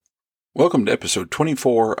Welcome to episode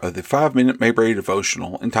 24 of the 5-Minute Mayberry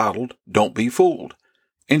Devotional entitled, Don't Be Fooled.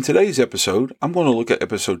 In today's episode, I'm going to look at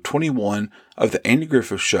episode 21 of the Andy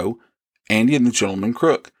Griffith Show, Andy and the Gentleman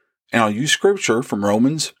Crook, and I'll use scripture from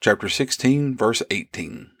Romans chapter 16, verse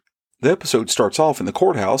 18. The episode starts off in the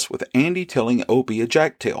courthouse with Andy telling Opie a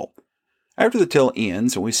jack tale. After the tale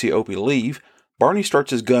ends and we see Opie leave, Barney starts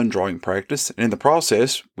his gun drawing practice, and in the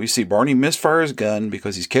process, we see Barney misfire his gun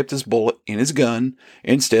because he's kept his bullet in his gun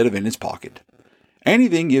instead of in his pocket. Andy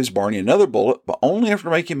then gives Barney another bullet, but only after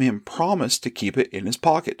making him promise to keep it in his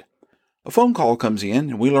pocket. A phone call comes in,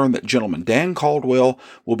 and we learn that Gentleman Dan Caldwell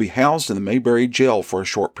will be housed in the Mayberry jail for a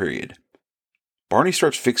short period. Barney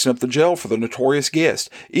starts fixing up the jail for the notorious guest,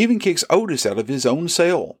 even kicks Otis out of his own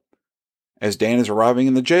cell. As Dan is arriving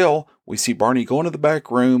in the jail, we see Barney go into the back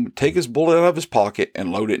room, take his bullet out of his pocket,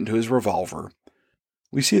 and load it into his revolver.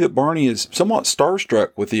 We see that Barney is somewhat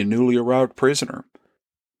starstruck with the newly arrived prisoner.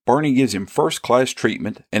 Barney gives him first-class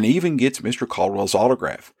treatment and even gets Mr. Caldwell's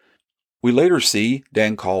autograph. We later see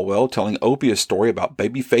Dan Caldwell telling Opie a story about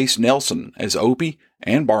Babyface Nelson as Opie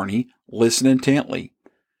and Barney listen intently.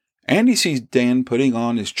 Andy sees Dan putting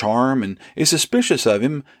on his charm and is suspicious of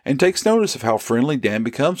him and takes notice of how friendly Dan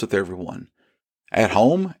becomes with everyone. At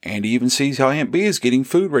home, Andy even sees how Aunt Bee is getting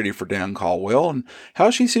food ready for Dan Caldwell and how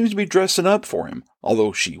she seems to be dressing up for him,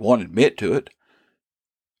 although she won't admit to it.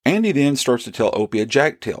 Andy then starts to tell Opie a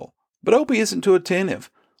jack tale, but Opie isn't too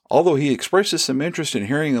attentive, although he expresses some interest in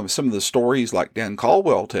hearing of some of the stories like Dan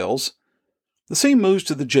Caldwell tells. The scene moves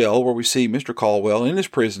to the jail where we see Mr. Caldwell in his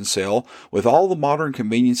prison cell with all the modern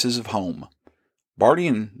conveniences of home. Barney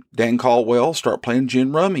and Dan Caldwell start playing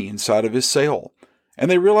gin rummy inside of his cell, and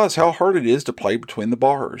they realize how hard it is to play between the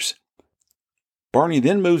bars. Barney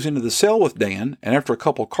then moves into the cell with Dan, and after a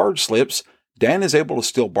couple card slips, Dan is able to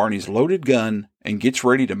steal Barney's loaded gun and gets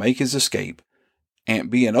ready to make his escape. Aunt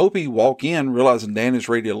Bee and Opie walk in realizing Dan is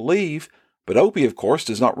ready to leave, but Opie, of course,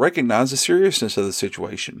 does not recognize the seriousness of the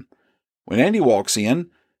situation. When Andy walks in,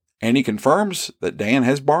 Andy confirms that Dan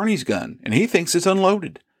has Barney's gun, and he thinks it's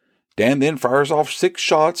unloaded. Dan then fires off 6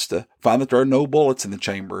 shots to find that there are no bullets in the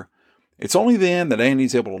chamber. It's only then that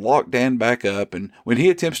Andy's able to lock Dan back up, and when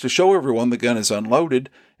he attempts to show everyone the gun is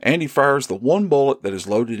unloaded, Andy fires the one bullet that is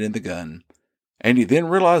loaded in the gun. Andy then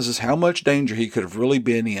realizes how much danger he could have really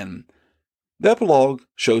been in. The epilogue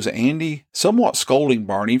shows Andy somewhat scolding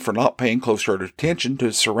Barney for not paying closer attention to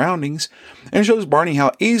his surroundings, and shows Barney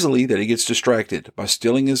how easily that he gets distracted by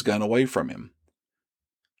stealing his gun away from him.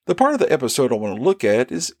 The part of the episode I want to look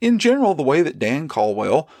at is, in general, the way that Dan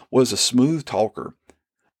Caldwell was a smooth talker.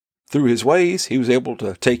 Through his ways, he was able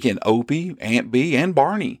to take in Opie, Aunt Bee, and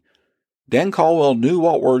Barney. Dan Caldwell knew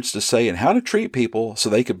what words to say and how to treat people so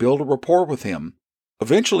they could build a rapport with him,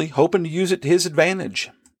 eventually hoping to use it to his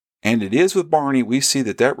advantage. And it is with Barney we see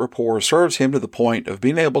that rapport serves him to the point of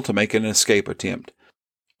being able to make an escape attempt.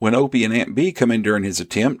 When Opie and Aunt Bee come in during his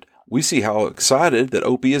attempt, we see how excited that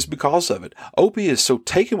Opie is because of it. Opie is so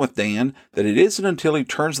taken with Dan that it isn't until he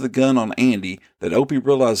turns the gun on Andy that Opie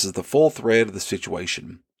realizes the full threat of the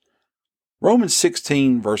situation. Romans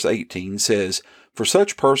 16 verse 18 says, "For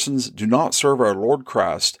such persons do not serve our Lord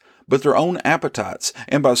Christ, but their own appetites,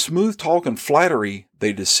 and by smooth talk and flattery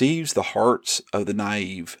they deceive the hearts of the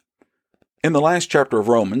naive." In the last chapter of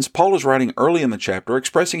Romans, Paul is writing early in the chapter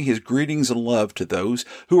expressing his greetings and love to those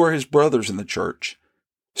who are his brothers in the church.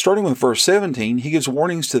 Starting with verse 17, he gives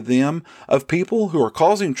warnings to them of people who are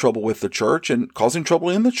causing trouble with the church and causing trouble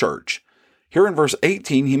in the church. Here in verse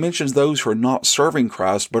 18, he mentions those who are not serving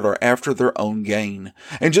Christ but are after their own gain.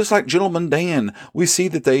 And just like Gentleman Dan, we see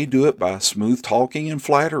that they do it by smooth talking and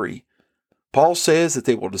flattery. Paul says that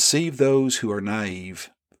they will deceive those who are naive.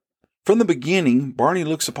 From the beginning, Barney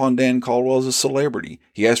looks upon Dan Caldwell as a celebrity.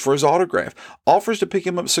 He asks for his autograph, offers to pick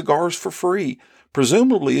him up cigars for free,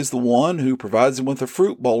 presumably is the one who provides him with a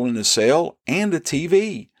fruit bowl in his cell and a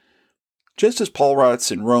TV. Just as Paul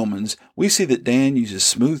writes in Romans, we see that Dan uses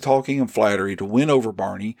smooth talking and flattery to win over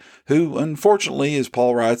Barney, who, unfortunately, as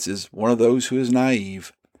Paul writes, is one of those who is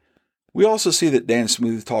naive. We also see that Dan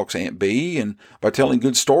smooth talks Aunt Bee, and by telling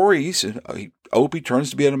good stories, Opie turns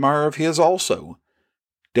to be an admirer of his also.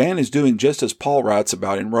 Dan is doing just as Paul writes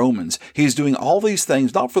about in Romans. He is doing all these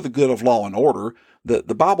things not for the good of law and order,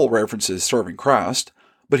 the Bible references serving Christ,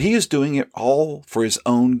 but he is doing it all for his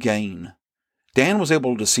own gain. Dan was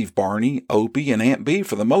able to deceive Barney, Opie, and Aunt Bee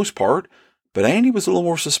for the most part, but Andy was a little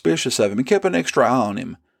more suspicious of him and kept an extra eye on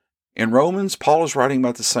him. In Romans, Paul is writing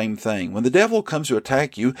about the same thing. When the devil comes to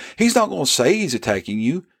attack you, he's not going to say he's attacking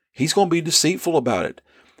you. He's going to be deceitful about it.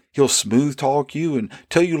 He'll smooth talk you and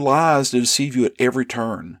tell you lies to deceive you at every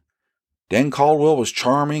turn. Dan Caldwell was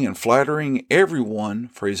charming and flattering everyone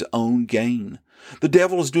for his own gain. The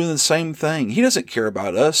devil is doing the same thing. He doesn't care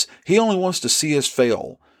about us. He only wants to see us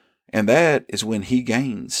fail. And that is when he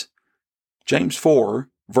gains. James 4,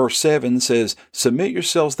 verse 7 says, "Submit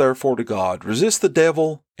yourselves therefore to God. Resist the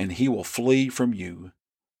devil, and he will flee from you."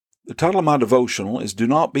 The title of my devotional is Do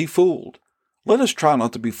Not Be Fooled. Let us try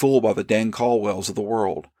not to be fooled by the Dan Caldwells of the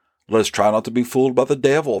world. Let us try not to be fooled by the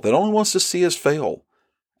devil that only wants to see us fail.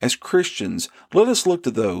 As Christians, let us look to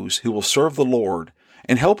those who will serve the Lord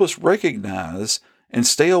and help us recognize and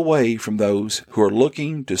stay away from those who are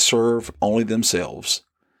looking to serve only themselves.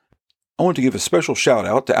 I want to give a special shout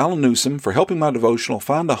out to Alan Newsom for helping my devotional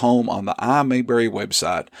find a home on the iMayberry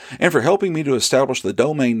website and for helping me to establish the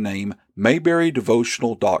domain name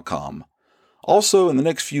mayberrydevotional.com. Also, in the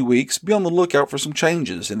next few weeks, be on the lookout for some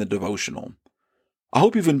changes in the devotional. I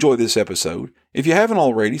hope you've enjoyed this episode. If you haven't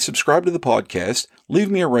already, subscribe to the podcast, leave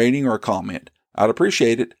me a rating or a comment. I'd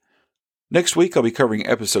appreciate it. Next week, I'll be covering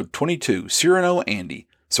episode 22, Cyrano Andy.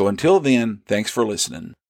 So until then, thanks for listening.